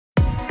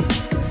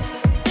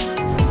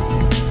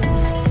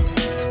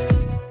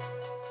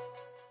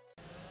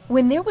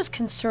When there was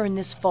concern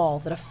this fall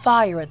that a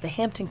fire at the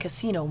Hampton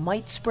Casino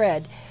might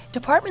spread,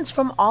 departments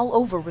from all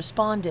over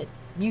responded.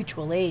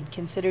 Mutual aid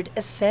considered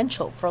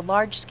essential for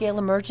large-scale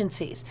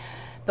emergencies.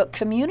 But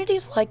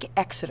communities like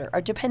Exeter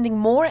are depending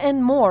more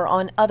and more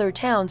on other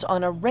towns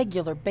on a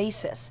regular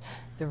basis.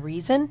 The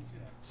reason?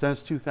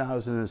 Since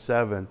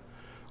 2007,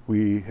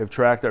 we have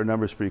tracked our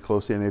numbers pretty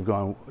closely, and they've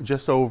gone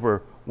just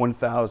over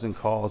 1,000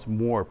 calls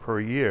more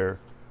per year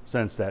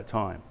since that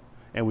time.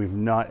 And we've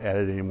not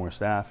added any more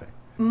staffing.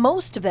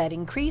 Most of that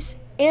increase,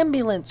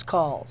 ambulance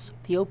calls.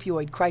 The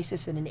opioid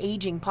crisis and an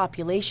aging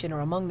population are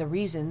among the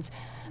reasons.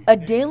 A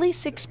daily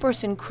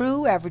 6-person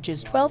crew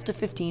averages 12 to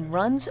 15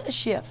 runs a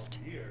shift.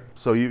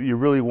 So you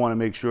really want to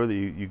make sure that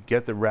you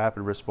get the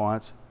rapid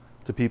response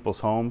to people's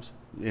homes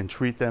and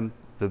treat them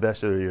the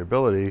best of your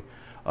ability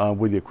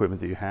with the equipment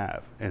that you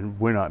have. And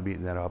we're not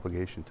meeting that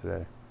obligation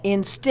today.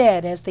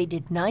 Instead, as they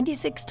did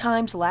 96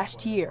 times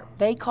last year,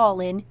 they call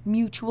in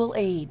mutual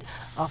aid,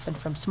 often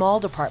from small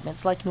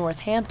departments like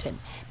Northampton,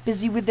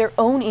 busy with their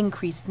own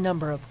increased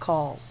number of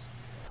calls.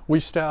 We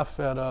staff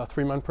at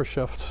 3 men per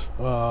shift,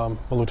 a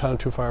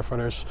lieutenant, 2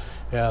 firefighters,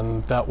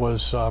 and that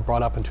was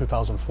brought up in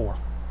 2004.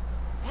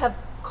 Have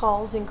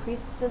calls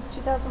increased since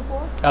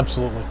 2004?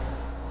 Absolutely.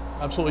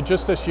 Absolutely.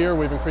 Just this year,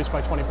 we've increased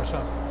by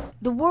 20%.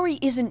 The worry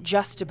isn't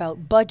just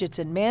about budgets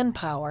and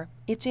manpower,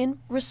 it's in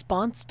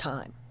response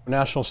time.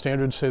 National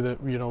standards say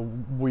that,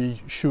 we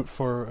shoot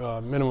for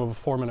a minimum of a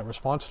 4-minute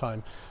response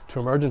time to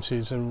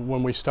emergencies, and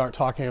when we start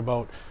talking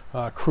about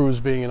crews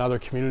being in other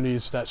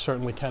communities, that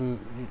certainly can,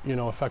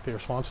 affect the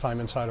response time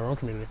inside our own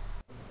community.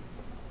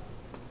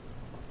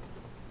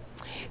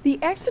 The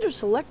Exeter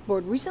Select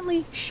Board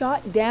recently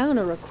shot down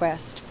a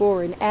request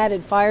for an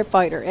added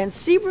firefighter, and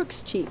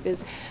Seabrook's chief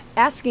is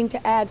asking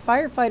to add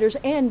firefighters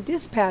and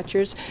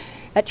dispatchers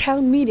at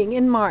town meeting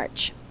in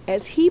March.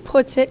 As he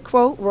puts it,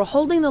 quote, "We're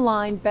holding the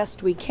line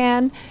best we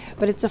can,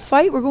 but it's a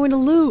fight we're going to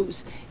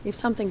lose if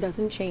something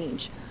doesn't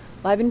change."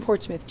 Live in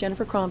Portsmouth,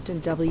 Jennifer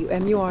Crompton,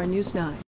 WMUR News 9.